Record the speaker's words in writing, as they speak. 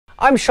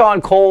I'm Sean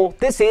Cole,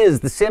 this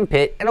is the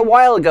Simpit, and a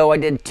while ago I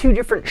did two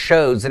different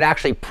shows that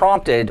actually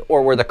prompted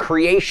or were the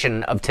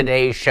creation of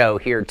today's show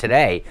here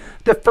today.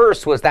 The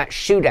first was that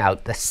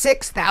shootout, the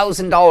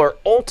 $6,000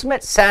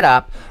 ultimate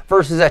setup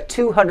versus a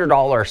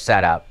 $200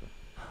 setup.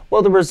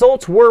 Well, the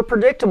results were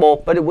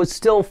predictable, but it was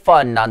still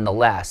fun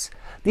nonetheless.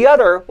 The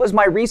other was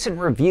my recent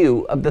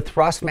review of the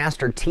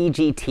Thrustmaster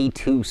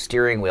TGTII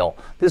steering wheel.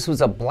 This was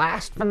a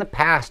blast from the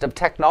past of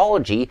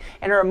technology,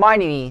 and it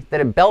reminded me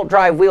that a belt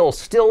drive wheel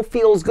still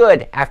feels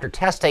good after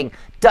testing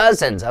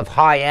dozens of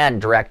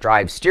high-end direct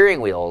drive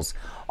steering wheels.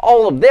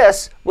 All of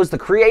this was the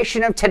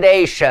creation of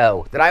today's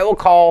show that I will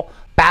call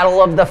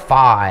Battle of the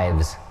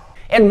Fives.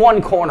 In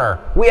one corner,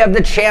 we have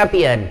the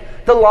champion,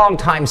 the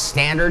longtime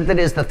standard that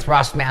is the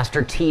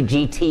Thrustmaster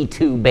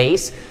TGTII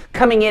base,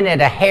 coming in at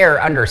a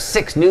hair under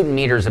 6 Newton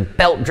meters of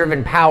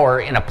belt-driven power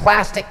in a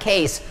plastic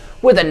case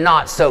with a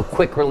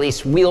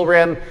not-so-quick-release wheel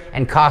rim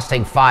and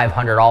costing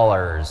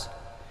 $500.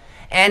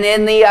 And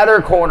in the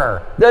other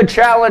corner, the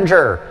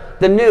challenger,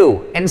 the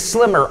new and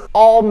slimmer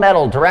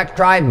all-metal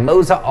direct-drive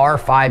Moza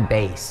R5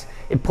 base.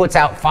 It puts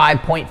out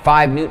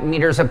 5.5 Newton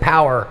meters of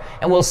power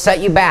and will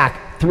set you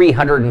back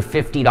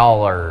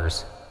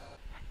 $350.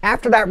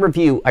 After that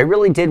review, I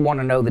really did want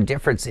to know the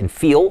difference in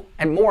feel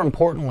and, more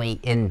importantly,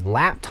 in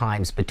lap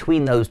times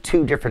between those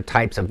two different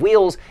types of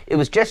wheels. It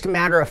was just a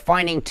matter of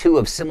finding two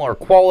of similar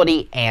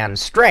quality and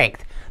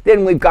strength.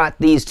 Then we've got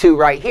these two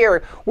right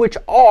here, which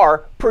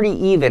are pretty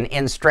even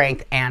in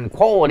strength and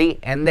quality,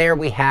 and there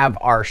we have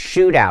our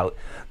shootout.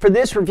 For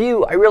this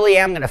review, I really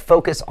am going to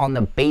focus on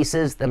the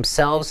bases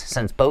themselves,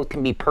 since both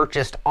can be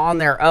purchased on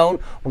their own.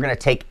 We're going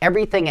to take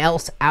everything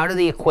else out of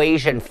the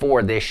equation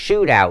for this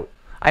shootout.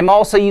 I'm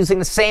also using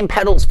the same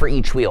pedals for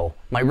each wheel,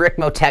 my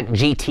Ricmotech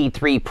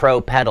GT3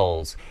 Pro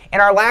pedals. In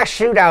our last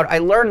shootout, I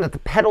learned that the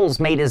pedals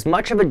made as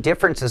much of a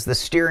difference as the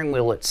steering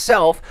wheel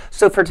itself,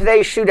 so for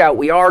today's shootout,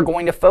 we are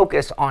going to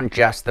focus on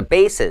just the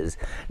bases.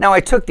 Now,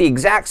 I took the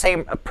exact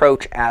same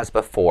approach as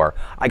before.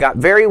 I got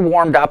very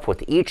warmed up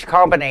with each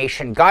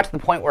combination, got to the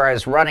point where I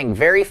was running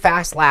very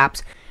fast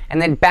laps,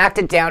 and then backed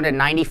it down to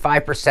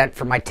 95%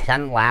 for my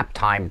 10-lap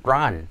time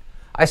run.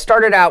 I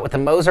started out with the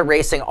Moza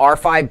Racing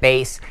R5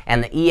 base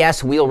and the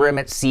ES wheel rim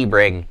at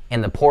Sebring in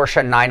the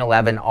Porsche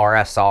 911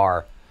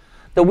 RSR.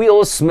 The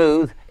wheel is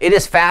smooth, it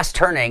is fast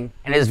turning,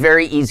 and is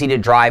very easy to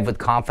drive with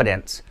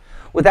confidence.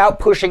 Without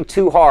pushing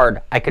too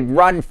hard, I could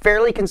run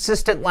fairly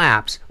consistent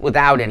laps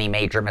without any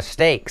major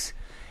mistakes.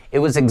 It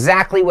was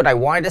exactly what I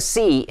wanted to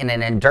see in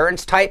an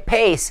endurance type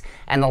pace,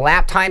 and the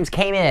lap times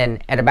came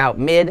in at about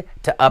mid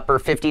to upper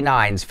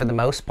 59s for the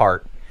most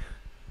part.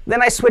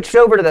 Then I switched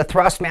over to the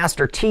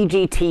Thrustmaster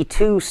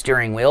TGTII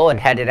steering wheel and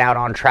headed out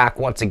on track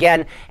once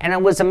again, and I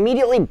was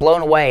immediately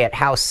blown away at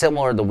how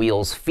similar the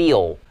wheels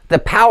feel. The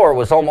power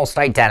was almost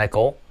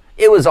identical,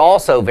 it was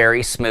also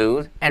very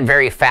smooth and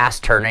very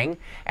fast turning,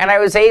 and I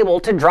was able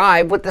to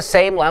drive with the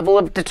same level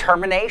of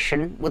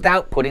determination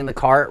without putting the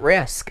car at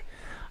risk.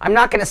 I'm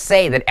not going to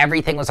say that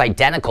everything was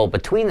identical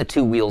between the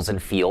two wheels in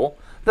feel.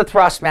 The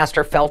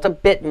Thrustmaster felt a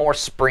bit more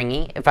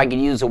springy, if I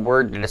could use a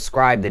word to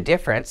describe the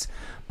difference,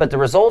 but the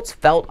results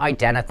felt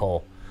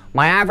identical.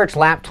 My average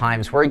lap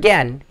times were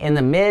again in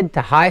the mid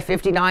to high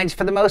 59s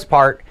for the most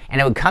part,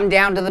 and it would come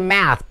down to the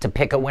math to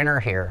pick a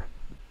winner here.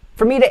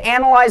 For me to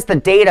analyze the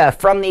data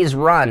from these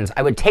runs,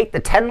 I would take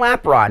the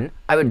 10-lap run,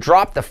 I would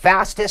drop the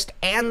fastest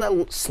and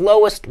the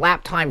slowest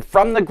lap time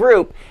from the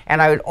group,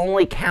 and I would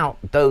only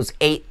count those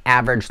 8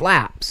 average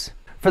laps.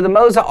 For the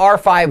Moza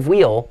R5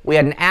 wheel, we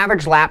had an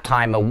average lap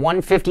time of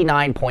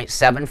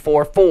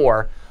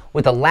 159.744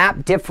 with a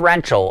lap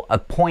differential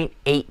of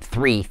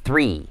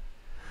 0.833.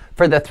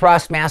 For the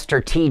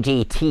Thrustmaster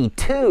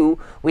TGTII,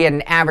 we had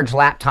an average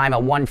lap time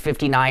of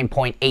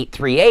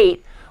 159.838,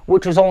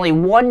 which was only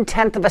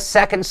 1/10 of a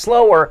second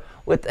slower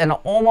with an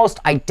almost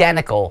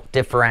identical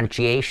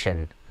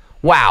differentiation.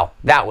 Wow,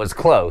 that was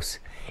close.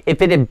 If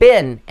it had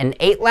been an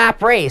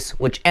 8-lap race,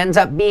 which ends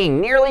up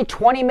being nearly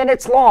 20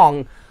 minutes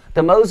long,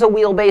 the Moza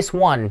wheelbase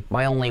won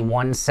by only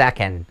 1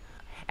 second.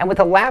 And with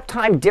a lap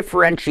time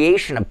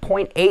differentiation of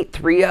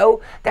 0.830,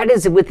 that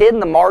is within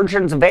the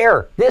margins of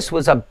error. This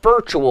was a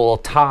virtual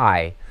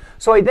tie.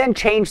 So I then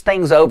changed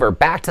things over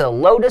back to the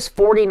Lotus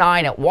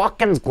 49 at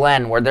Watkins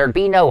Glen, where there'd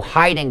be no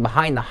hiding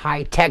behind the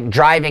high-tech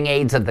driving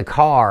aids of the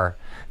car.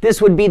 This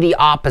would be the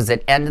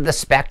opposite end of the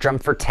spectrum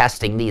for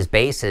testing these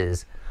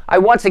bases. I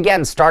once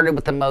again started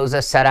with the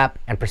Moza setup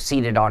and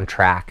proceeded on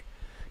track.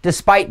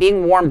 Despite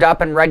being warmed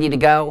up and ready to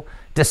go,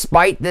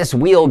 despite this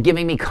wheel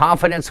giving me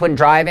confidence when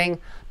driving,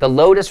 the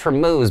Lotus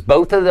removes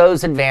both of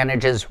those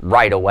advantages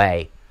right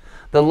away.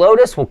 The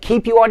Lotus will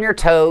keep you on your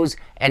toes,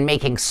 and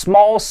making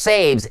small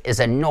saves is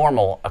a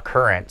normal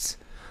occurrence.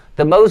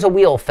 The Moza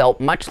wheel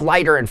felt much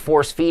lighter in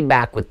force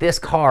feedback with this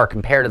car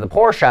compared to the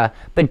Porsche,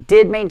 but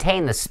did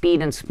maintain the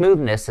speed and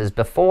smoothness as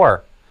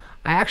before.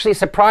 I actually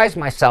surprised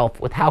myself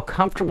with how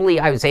comfortably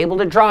I was able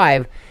to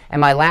drive, and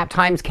my lap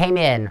times came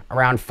in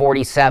around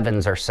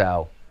 47s or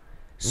so.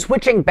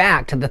 Switching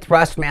back to the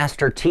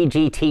Thrustmaster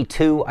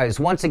TGTII, I was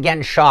once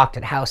again shocked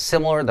at how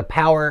similar the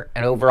power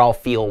and overall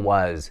feel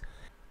was.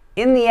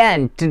 In the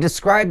end, to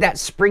describe that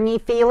springy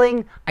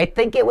feeling, I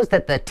think it was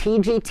that the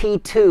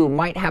TGT2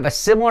 might have a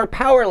similar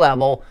power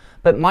level,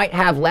 but might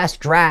have less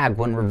drag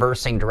when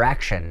reversing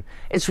direction.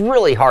 It's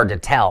really hard to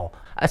tell,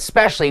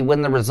 especially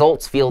when the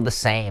results feel the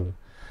same.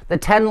 The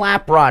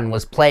 10-lap run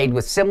was played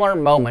with similar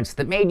moments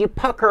that made you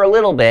pucker a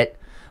little bit,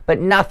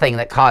 but nothing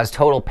that caused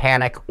total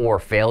panic or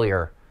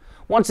failure.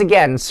 Once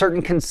again,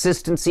 certain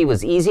consistency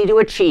was easy to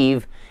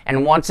achieve,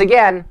 and once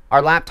again,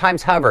 our lap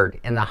times hovered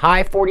in the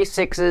high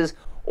 46s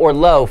or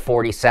low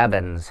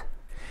 47s.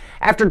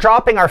 After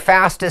dropping our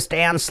fastest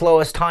and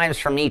slowest times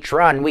from each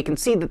run, we can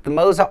see that the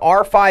Moza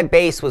R5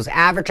 base was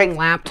averaging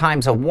lap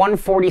times of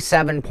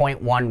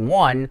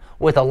 147.11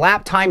 with a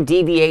lap time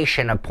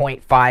deviation of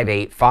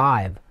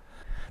 0.585.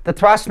 The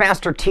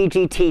Thrustmaster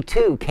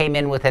TGTII came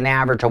in with an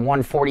average of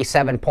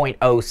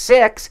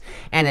 147.06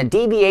 and a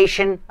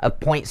deviation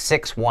of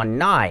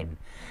 0.619.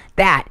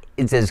 That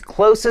is as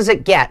close as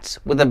it gets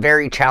with a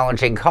very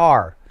challenging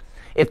car.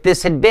 If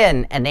this had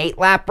been an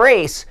 8-lap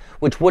race,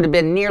 which would have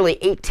been nearly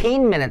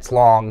 18 minutes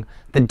long,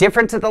 the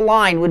difference at the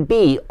line would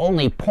be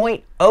only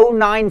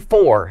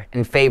 0.094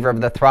 in favor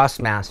of the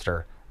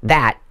Thrustmaster.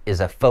 That is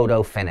a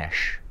photo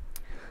finish.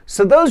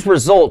 So those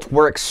results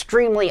were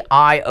extremely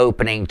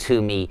eye-opening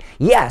to me.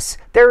 Yes,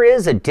 there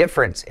is a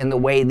difference in the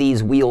way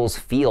these wheels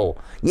feel.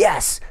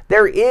 Yes,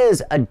 there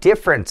is a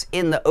difference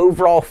in the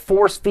overall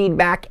force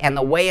feedback and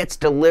the way it's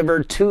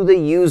delivered to the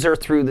user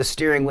through the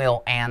steering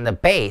wheel and the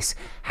base.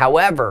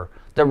 However,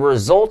 the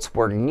results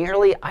were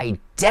nearly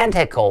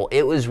identical.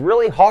 It was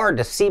really hard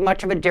to see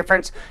much of a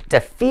difference, to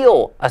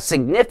feel a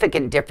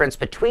significant difference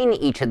between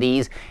each of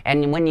these,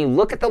 and when you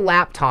look at the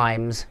lap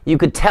times, you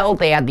could tell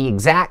they had the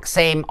exact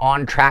same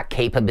on-track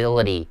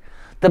capability.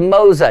 The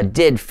Moza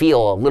did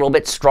feel a little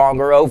bit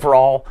stronger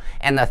overall,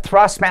 and the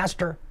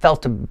Thrustmaster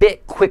felt a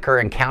bit quicker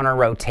in counter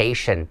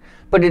rotation,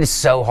 but it is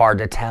so hard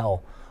to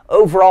tell.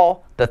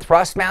 Overall, the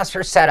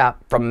Thrustmaster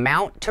setup from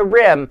mount to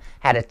rim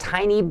had a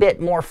tiny bit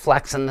more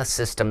flex in the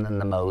system than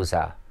the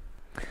Moza.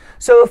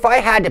 So if I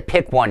had to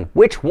pick one,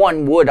 which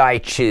one would I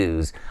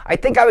choose? I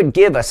think I would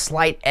give a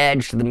slight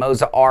edge to the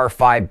Moza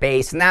R5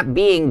 base, and that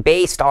being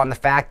based on the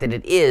fact that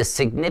it is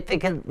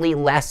significantly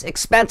less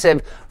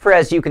expensive for,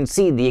 as you can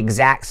see, the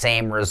exact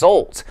same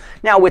results.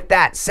 Now with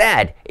that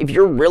said, if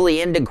you're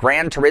really into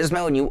Gran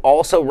Turismo and you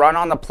also run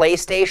on the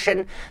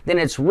PlayStation, then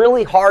it's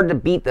really hard to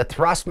beat the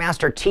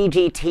Thrustmaster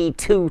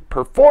TGT2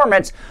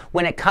 performance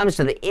when it comes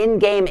to the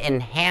in-game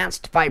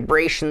enhanced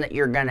vibration that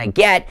you're gonna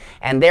get,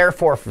 and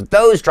therefore for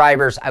those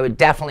drivers, I would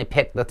definitely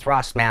pick the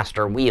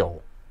Thrustmaster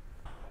wheel.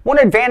 One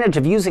advantage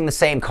of using the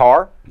same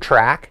car,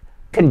 track,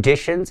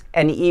 conditions,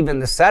 and even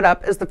the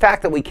setup is the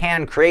fact that we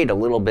can create a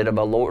little bit of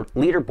a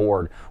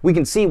leaderboard. We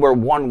can see where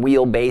one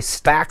wheelbase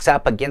stacks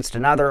up against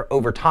another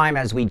over time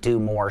as we do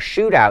more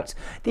shootouts.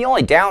 The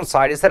only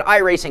downside is that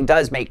iRacing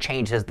does make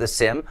changes to the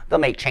sim. They'll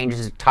make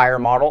changes to tire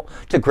model,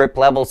 to grip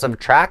levels of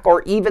track,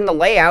 or even the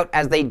layout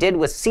as they did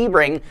with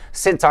Sebring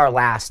since our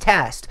last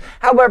test.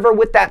 However,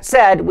 with that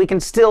said, we can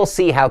still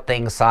see how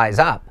things size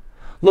up.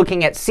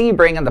 Looking at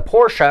Sebring and the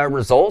Porsche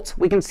results,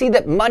 we can see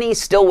that money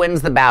still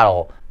wins the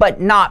battle,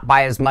 but not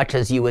by as much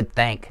as you would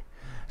think.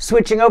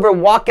 Switching over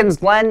Watkins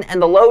Glen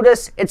and the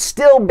Lotus, it's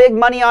still big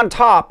money on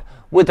top,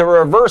 with a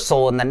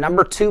reversal in the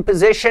number 2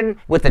 position,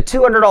 with the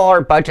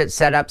 $200 budget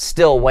setup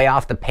still way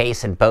off the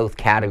pace in both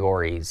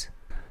categories.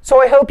 So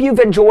I hope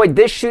you've enjoyed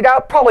this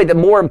shootout, probably the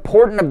more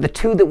important of the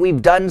two that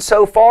we've done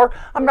so far.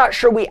 I'm not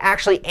sure we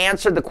actually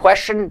answered the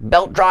question,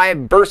 belt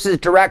drive versus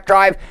direct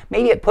drive.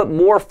 Maybe it put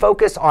more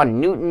focus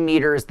on Newton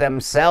meters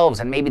themselves,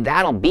 and maybe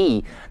that'll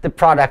be the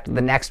product of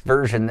the next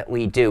version that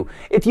we do.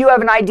 If you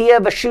have an idea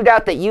of a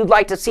shootout that you'd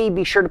like to see,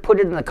 be sure to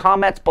put it in the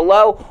comments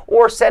below,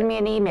 or send me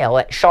an email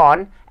at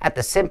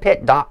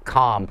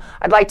sean@thesimpit.com.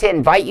 I'd like to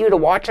invite you to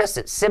watch us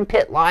at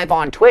Simpit Live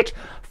on Twitch.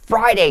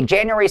 Friday,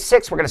 January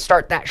 6th, we're going to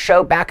start that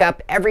show back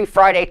up every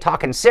Friday,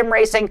 talking sim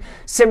racing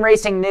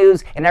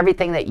news, and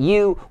everything that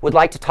you would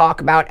like to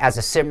talk about as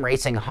a sim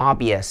racing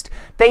hobbyist.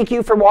 Thank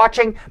you for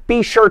watching.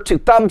 Be sure to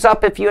thumbs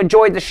up if you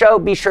enjoyed the show.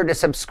 Be sure to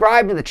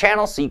subscribe to the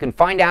channel so you can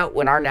find out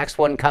when our next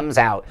one comes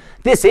out.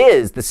 This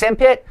is the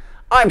Simpit.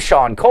 I'm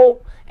Sean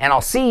Cole, and I'll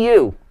see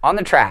you on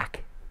the track.